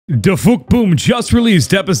Dafuk Boom just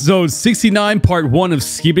released episode 69 part 1 of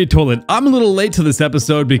Skibidi Toilet. I'm a little late to this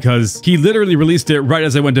episode because he literally released it right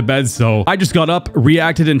as I went to bed, so I just got up,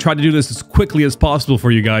 reacted, and tried to do this as quickly as possible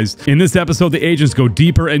for you guys. In this episode, the agents go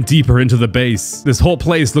deeper and deeper into the base. This whole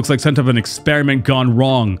place looks like some type of an experiment gone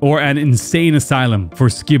wrong, or an insane asylum for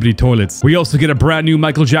Skibidi toilets. We also get a brand new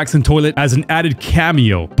Michael Jackson toilet as an added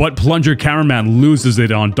cameo, but Plunger Cameraman loses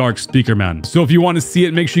it on Dark Speaker Man. So if you want to see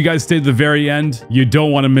it, make sure you guys stay to the very end. You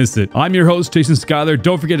don't want to miss it. I'm your host, Jason Skyler.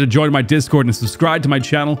 Don't forget to join my Discord and subscribe to my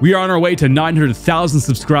channel. We are on our way to 900,000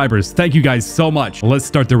 subscribers. Thank you guys so much. Let's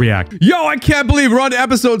start the react. Yo, I can't believe we're on to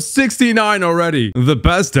episode 69 already. The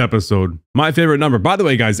best episode. My favorite number. By the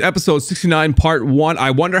way, guys, episode 69 part 1. I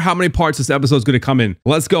wonder how many parts this episode is going to come in.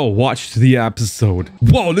 Let's go watch the episode.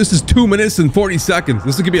 Whoa, this is 2 minutes and 40 seconds.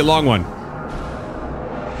 This is going to be a long one.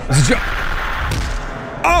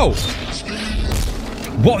 Oh!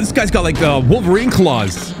 Whoa, this guy's got like Wolverine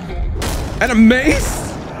claws. And a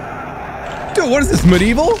mace? Dude, what is this,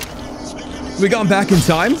 medieval? We gone back in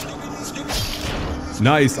time?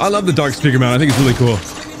 Nice. I love the Dark Speaker Man. I think it's really cool.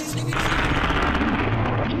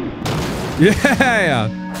 Yeah!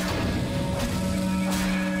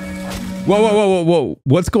 Whoa, whoa, whoa, whoa, whoa.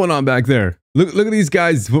 What's going on back there? Look at these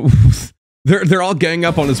guys. They're all ganging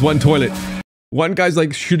up on this one toilet. One guy's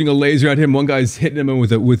like shooting a laser at him. One guy's hitting him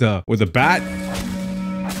with a bat.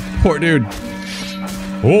 Poor dude.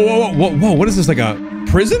 Whoa, whoa, whoa, whoa, whoa. What is this, like a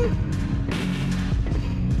prison?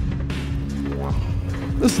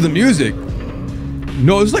 This is the music.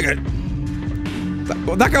 No, it's like a...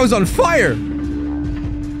 That guy was on fire.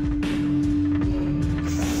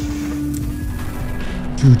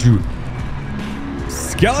 Dude.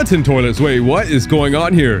 Skeleton toilets. Wait, what is going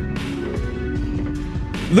on here?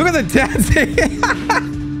 Look at the dancing.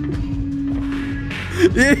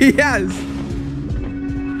 Yes.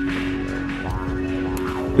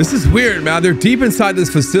 This is weird, man. They're deep inside this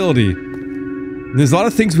facility. There's a lot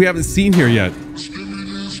of things we haven't seen here yet.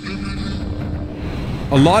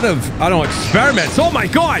 A lot of, I don't know, experiments. Oh my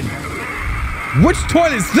god! Which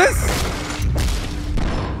toilet is this?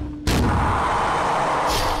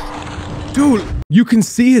 Dude, you can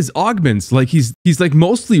see his augments. Like he's like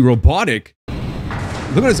mostly robotic.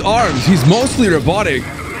 Look at his arms. He's mostly robotic.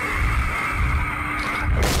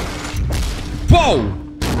 Whoa!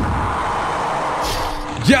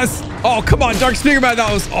 Yes! Oh, come on, Dark Speaker Man.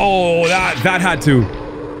 That was... Oh, that had to.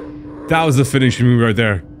 That was the finishing move right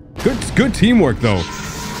there. Good teamwork, though.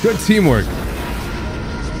 Good teamwork.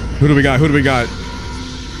 Who do we got? Who do we got?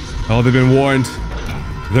 Oh, they've been warned.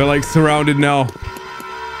 They're, like, surrounded now.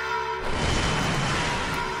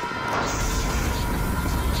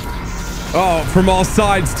 Oh, from all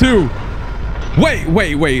sides, too.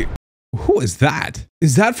 Wait. Who is that?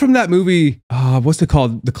 Is that from that movie? What's it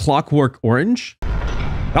called? The Clockwork Orange?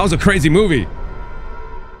 That was a crazy movie.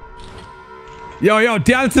 Yo,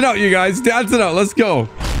 dance it out, you guys. Dance it out. Let's go.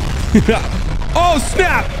 Oh,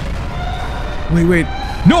 snap. Wait.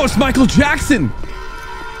 No, it's Michael Jackson.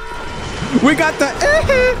 We got the...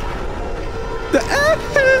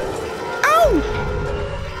 Ow.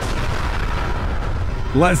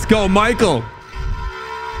 Let's go, Michael.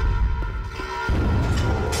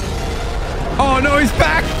 Oh, no, he's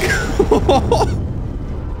back.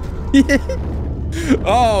 Yeah.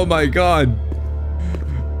 Oh my god.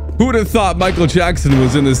 Who would have thought Michael Jackson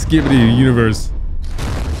was in the Skibidi universe?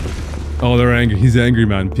 Oh, they're angry. He's angry,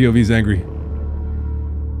 man. POV's angry.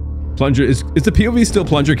 Plunger is the POV still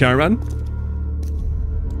Plunger Cameraman?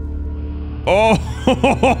 Oh,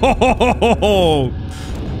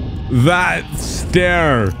 that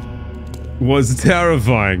stare was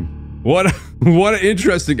terrifying. What an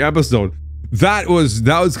interesting episode. That was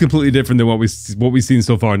completely different than what we've seen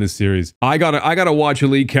so far in this series. I gotta watch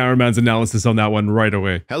Elite Cameraman's analysis on that one right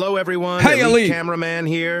away. Hello everyone. Hey, Elite Cameraman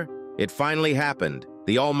here. It finally happened.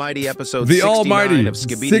 The almighty episode the 69 almighty of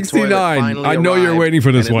Skibidi 69. Toilet I know arrived, you're waiting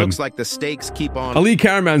for this and one. It looks like the stakes keep on. Elite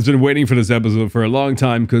Cameraman's been waiting for this episode for a long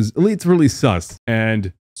time because Elite's really sus.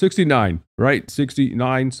 And 69, right?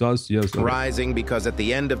 69 sus, yes. Rising because at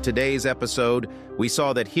the end of today's episode, we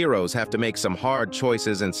saw that heroes have to make some hard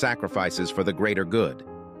choices and sacrifices for the greater good.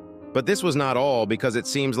 But this was not all, because it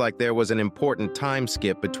seems like there was an important time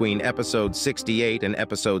skip between episode 68 and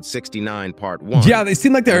episode 69 part 1. Yeah, they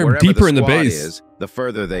seem like they're deeper in the base. The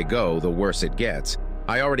further they go, the worse it gets.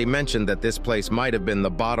 I already mentioned that this place might have been the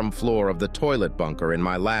bottom floor of the toilet bunker in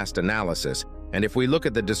my last analysis, and if we look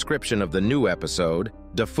at the description of the new episode,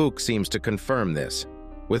 Dafuk seems to confirm this.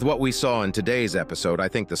 With what we saw in today's episode, I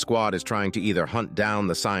think the squad is trying to either hunt down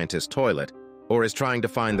the scientist's toilet, or is trying to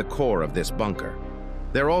find the core of this bunker.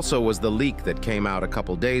 There also was the leak that came out a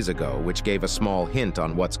couple days ago, which gave a small hint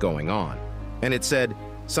on what's going on. And it said,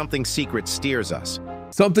 "Something secret steers us."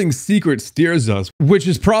 Something secret steers us, which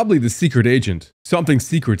is probably the secret agent. Something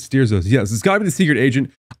secret steers us. Yes, it's got to be the secret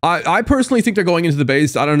agent. I personally think they're going into the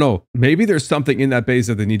base. I don't know. Maybe there's something in that base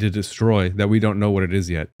that they need to destroy that we don't know what it is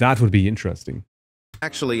yet. That would be interesting.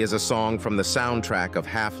 Actually is a song from the soundtrack of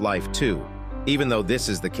Half-Life 2. Even though this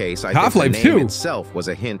is the case, I think Half-Life the name 2 itself was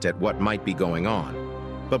a hint at what might be going on.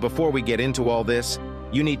 But before we get into all this,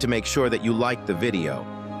 you need to make sure that you like the video.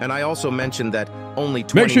 And I also mentioned that only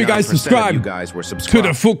 29% Make sure you guys subscribe of you guys were subscribed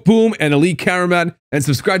to the Fook Boom and Elite Cameraman, and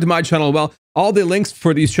subscribe to my channel as well. All the links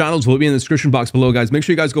for these channels will be in the description box below, guys. Make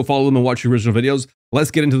sure you guys go follow them and watch the original videos.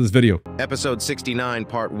 Let's get into this video. Episode 69,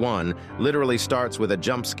 Part 1, literally starts with a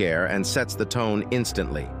jump scare and sets the tone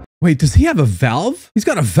instantly. Wait, does he have a valve? He's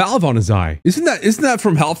got a valve on his eye. Isn't that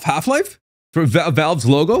from Half-Life? From Valve's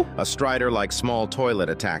logo? A Strider-like small toilet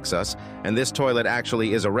attacks us, and this toilet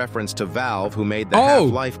actually is a reference to Valve, who made the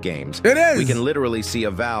Half-Life games. It is! We can literally see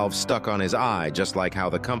a valve stuck on his eye, just like how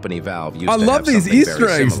the company Valve used to have. I love these Easter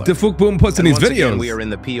eggs the Fook Boom puts in these videos. Again, we are in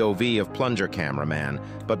the POV of Plunger Cameraman,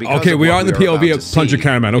 but because okay, we are in the POV of Plunger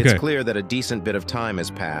Cameraman. Okay, it's clear that a decent bit of time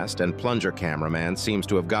has passed, and Plunger Cameraman seems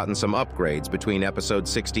to have gotten some upgrades between episode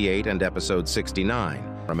 68 and episode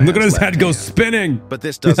 69. Look at his head go spinning. But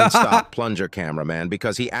this doesn't stop Plunger Cameraman,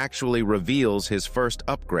 because he actually reveals his first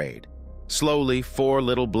upgrade. Slowly, 4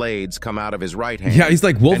 little blades come out of his right hand. Yeah, he's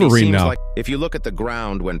like Wolverine now. If you look at the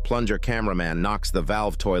ground when Plunger Cameraman knocks the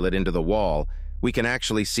valve toilet into the wall, we can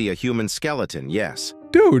actually see a human skeleton, yes.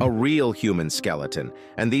 Dude. A real human skeleton.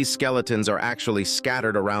 And these skeletons are actually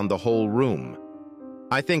scattered around the whole room.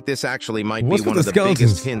 I think this actually might be one of the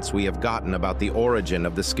biggest hints we have gotten about the origin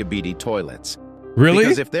of the SKIBIDI toilets. Really?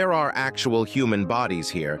 Because if there are actual human bodies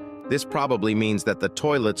here, this probably means that the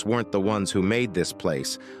toilets weren't the ones who made this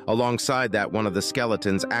place. Alongside that, one of the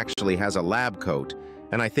skeletons actually has a lab coat,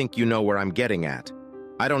 and I think you know where I'm getting at.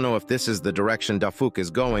 I don't know if this is the direction Dafuk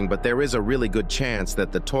is going, but there is a really good chance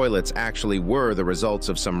that the toilets actually were the results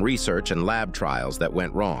of some research and lab trials that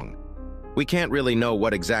went wrong. We can't really know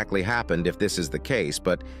what exactly happened if this is the case,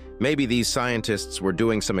 but maybe these scientists were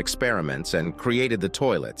doing some experiments and created the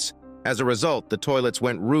toilets. As a result, the toilets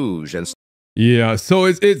went rouge and... Yeah, so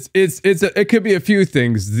it could be a few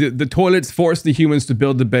things. The toilets forced the humans to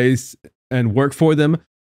build the base and work for them,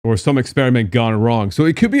 or some experiment gone wrong. So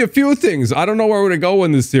it could be a few things. I don't know where we're gonna go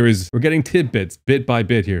in this series. We're getting tidbits, bit by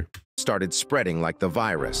bit here. Started spreading like the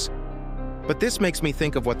virus. But this makes me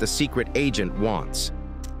think of what the secret agent wants.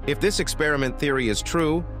 If this experiment theory is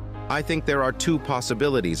true, I think there are 2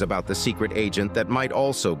 possibilities about the secret agent that might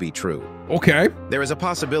also be true. Okay. There is a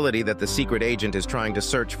possibility that the secret agent is trying to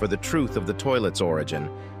search for the truth of the toilet's origin.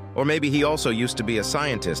 Or maybe he also used to be a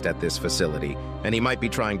scientist at this facility, and he might be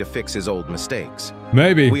trying to fix his old mistakes.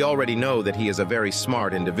 Maybe. We already know that he is a very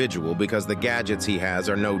smart individual because the gadgets he has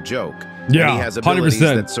are no joke. Yeah, and he has abilities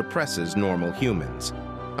 100%. that suppresses normal humans.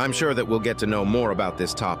 I'm sure that we'll get to know more about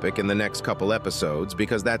this topic in the next couple episodes,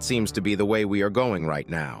 because that seems to be the way we are going right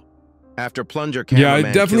now. After Plunger Cameraman... Yeah,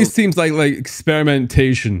 it definitely seems like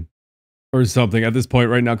experimentation or something at this point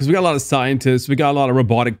right now, because we got a lot of scientists, we got a lot of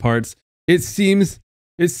robotic parts. It seems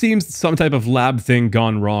some type of lab thing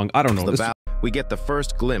gone wrong. I don't know. We get the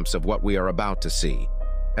first glimpse of what we are about to see.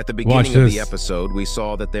 At the beginning of the episode, we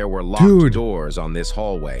saw that there were locked doors on this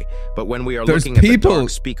hallway, but when we are looking at the dark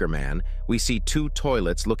speaker man, we see 2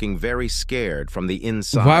 toilets looking very scared from the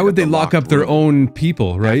inside. Why would they lock up their own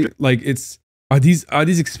people, right? Like are these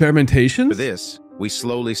experimentations? For this, we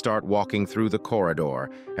slowly start walking through the corridor,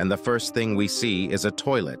 and the first thing we see is a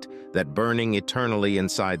toilet that burning eternally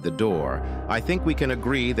inside the door. I think we can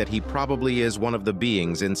agree that he probably is one of the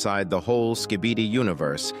beings inside the whole SKIBIDI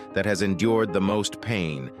universe that has endured the most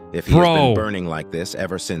pain, if he has been burning like this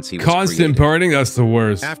ever since he was constant burning, that's the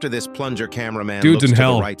worst. After this, Plunger Cameraman looks to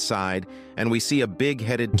the right side, and we see a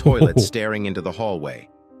big-headed toilet staring into the hallway.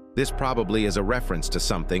 This probably is a reference to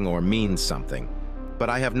something or means something, but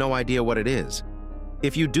I have no idea what it is.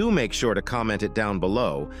 If you do, make sure to comment it down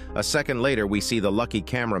below. A second later, we see the lucky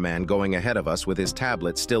cameraman going ahead of us with his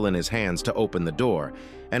tablet still in his hands to open the door.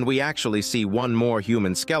 And we actually see one more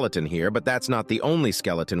human skeleton here, but that's not the only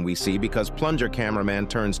skeleton we see, because Plunger Cameraman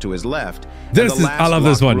turns to his left. I love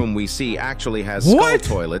this one. The room we see actually has skull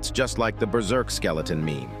toilets, just like the Berserk skeleton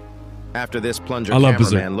meme. After this, Plunger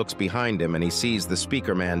Cameraman looks behind him and he sees the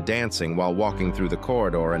speaker man dancing while walking through the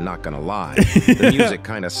corridor, and not gonna lie, the music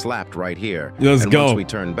kind of slapped right here. Once we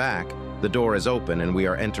turn back, the door is open and we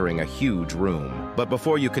are entering a huge room. But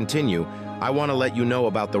before you continue, I want to let you know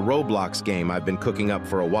about the Roblox game I've been cooking up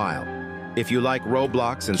for a while. If you like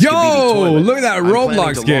Roblox and Yo, SKIBIDI Toilet, look at that I'm Roblox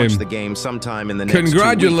planning to game. launch the game sometime in the next 2 weeks.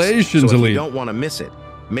 Congratulations, So if you Elite. don't want to miss it,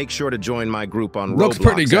 make sure to join my group on Looks Roblox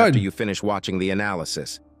pretty good. after you finish watching the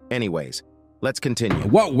analysis. Anyways, let's continue.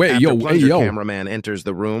 What? Wait, After yo, Plunger yo. cameraman enters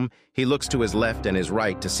the room, he looks to his left and his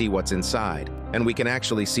right to see what's inside, and we can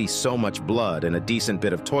actually see so much blood and a decent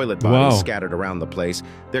bit of toilet bodies scattered around the place.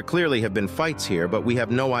 There clearly have been fights here, but we have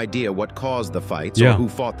no idea what caused the fights or who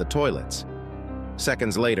fought the toilets.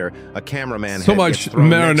 Seconds later, a cameraman So much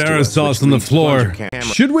marinara sauce on the floor.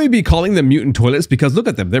 Should we be calling them mutant toilets? Because look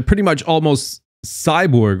at them. They're pretty much almost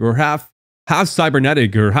cyborg or half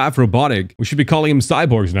cybernetic or half robotic. We should be calling them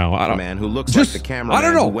cyborgs now. I don't know. Man who looks like the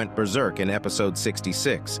cameraman who went berserk in episode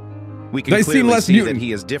 66. We can clearly see that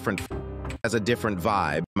he is different, has a different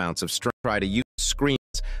vibe, amounts of strength, try to use screens,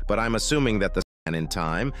 but I'm assuming that the man in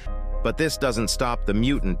time. But this doesn't stop the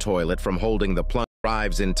mutant toilet from holding the plunge,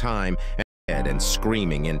 arrives in time and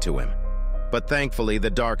screaming into him. But thankfully, the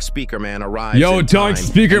Dark Speaker Man arrives. Yo, Dark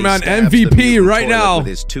Speaker Man MVP right now with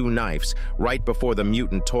his 2 knives right before the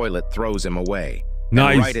mutant toilet throws him away.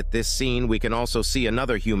 Nice. And right at this scene, we can also see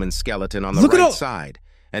another human skeleton on the right side.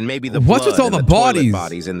 And maybe the what's with all the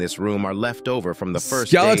bodies in this room are left over from the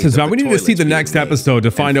first skeletons. Man, we need to see the next episode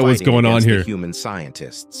to find out what's going on here. Human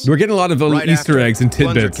scientists. We're getting a lot of little Easter eggs and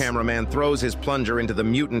tidbits. Plunger cameraman throws his plunger into the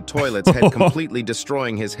mutant toilet's head, completely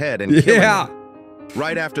destroying his head and killing him.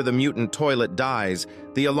 Right after the mutant toilet dies,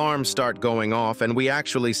 the alarms start going off and we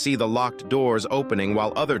actually see the locked doors opening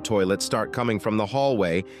while other toilets start coming from the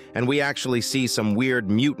hallway, and we actually see some weird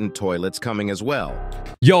mutant toilets coming as well.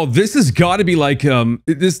 Yo, this has got to be like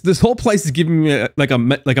this whole place is giving me like a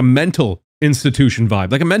mental institution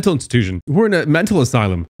vibe, like a mental institution. We're in a mental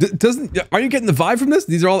asylum. Are you getting the vibe from this?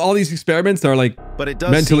 These are all these experiments that are like but it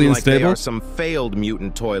does mentally seem like unstable. They are some failed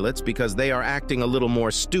mutant toilets because they are acting a little more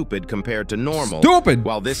stupid compared to normal. Stupid.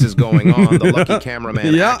 While this is going on, the lucky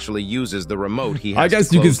cameraman actually uses the remote he has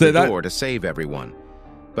to close the door to save everyone.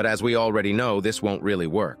 But as we already know, this won't really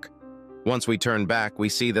work. Once we turn back, we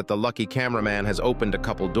see that the lucky cameraman has opened a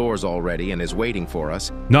couple doors already and is waiting for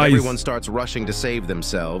us. Nice. Everyone starts rushing to save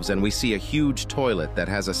themselves, and we see a huge toilet that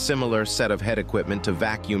has a similar set of head equipment to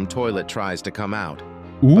vacuum toilet tries to come out.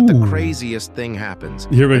 Ooh. But the craziest thing happens.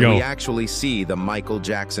 Here we go. We actually see the Michael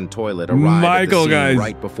Jackson toilet arrive at the scene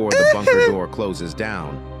right before the bunker door closes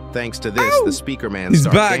down. Thanks to this, the speaker man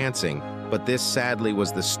starts dancing. But this sadly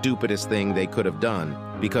was the stupidest thing they could have done,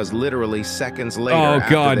 because literally seconds later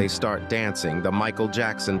after they start dancing, the Michael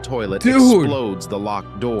Jackson toilet explodes the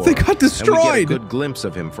locked door. They got destroyed. And we get a good glimpse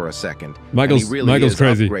of him for a second. Michael's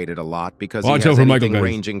crazy. Upgraded a lot because he has anything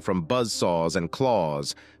ranging from buzzsaws and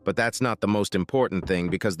claws. But that's not the most important thing,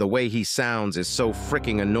 because the way he sounds is so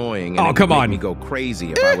freaking annoying, and it would make me go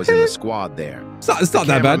crazy if I was in the squad there. It's not that bad.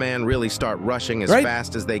 The cameramen really start rushing as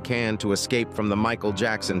fast as they can to escape from the Michael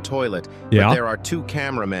Jackson toilet. But there are 2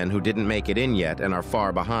 cameramen who didn't make it in yet and are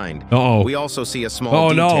far behind. We also see a small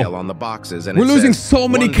detail on the boxes, and we're losing so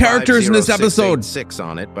many characters in this episode. 6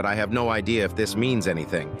 on it, but I have no idea if this means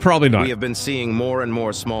anything. Probably not. We have been seeing more and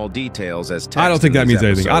more small details as text. I don't think that means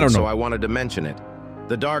anything. I don't know. So I wanted to mention it.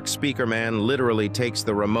 The Dark Speaker Man literally takes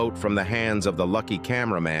the remote from the hands of the lucky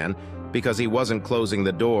cameraman because he wasn't closing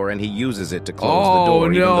the door, and he uses it to close the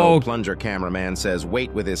door. Even though Plunger cameraman says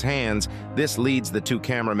wait with his hands, this leads the 2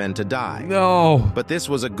 cameramen to die. But this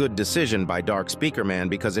was a good decision by Dark Speaker Man,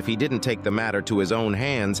 because if he didn't take the matter to his own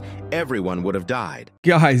hands, everyone would have died.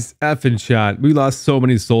 Guys, effing chat. We lost so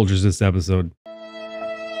many soldiers this episode.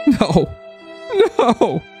 No.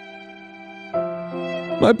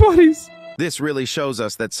 My buddies. This really shows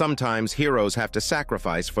us that sometimes heroes have to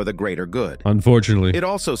sacrifice for the greater good. Unfortunately. It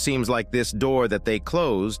also seems like this door that they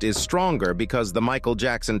closed is stronger because the Michael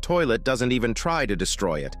Jackson toilet doesn't even try to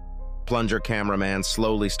destroy it. Plunger cameraman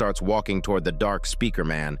slowly starts walking toward the Dark Speaker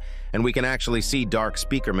Man, and we can actually see Dark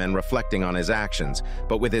Speaker Man reflecting on his actions.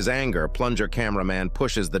 But with his anger, Plunger cameraman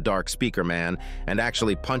pushes the Dark Speaker Man and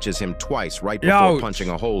actually punches him twice right before punching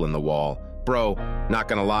a hole in the wall. Bro, not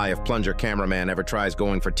gonna lie, if Plunger cameraman ever tries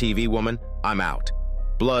going for TV woman, I'm out.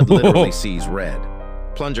 Blood literally sees red.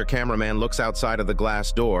 Plunger cameraman looks outside of the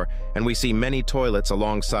glass door, and we see many toilets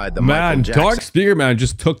alongside the Michael Jackson. Dark Speaker Man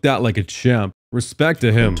just took that like a champ. Respect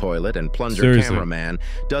to him. Toilet, and Plunger cameraman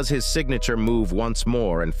does his signature move once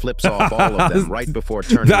more and flips off all of them right before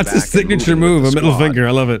turning back. That's a signature move, a middle finger.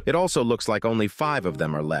 I love it. It also looks like only 5 of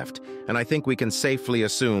them are left, and I think we can safely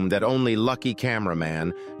assume that only Lucky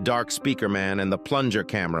Cameraman, Dark Speaker Man, and the Plunger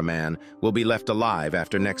cameraman will be left alive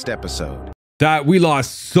after next episode. That we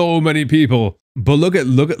lost so many people. But look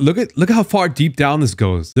at how far deep down this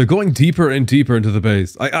goes. They're going deeper and deeper into the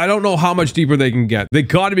base. I don't know how much deeper they can get. They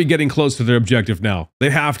got to be getting close to their objective now.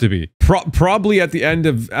 They have to be. Probably at the end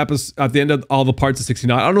of all the parts of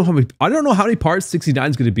 69. I don't know how many parts 69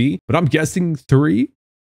 is going to be, but I'm guessing 3.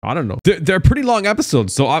 I don't know. They're pretty long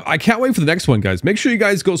episodes, so I can't wait for the next one, guys. Make sure you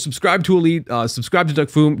guys go subscribe to Elite, subscribe to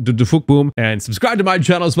Dufuk Boom, and subscribe to my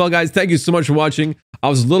channel as well, guys. Thank you so much for watching. I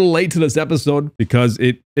was a little late to this episode because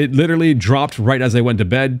it literally dropped right as I went to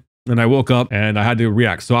bed, and I woke up and I had to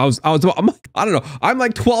react. So I don't know. I'm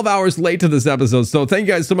like 12 hours late to this episode. So thank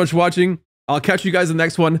you guys so much for watching. I'll catch you guys in the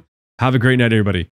next one. Have a great night, everybody.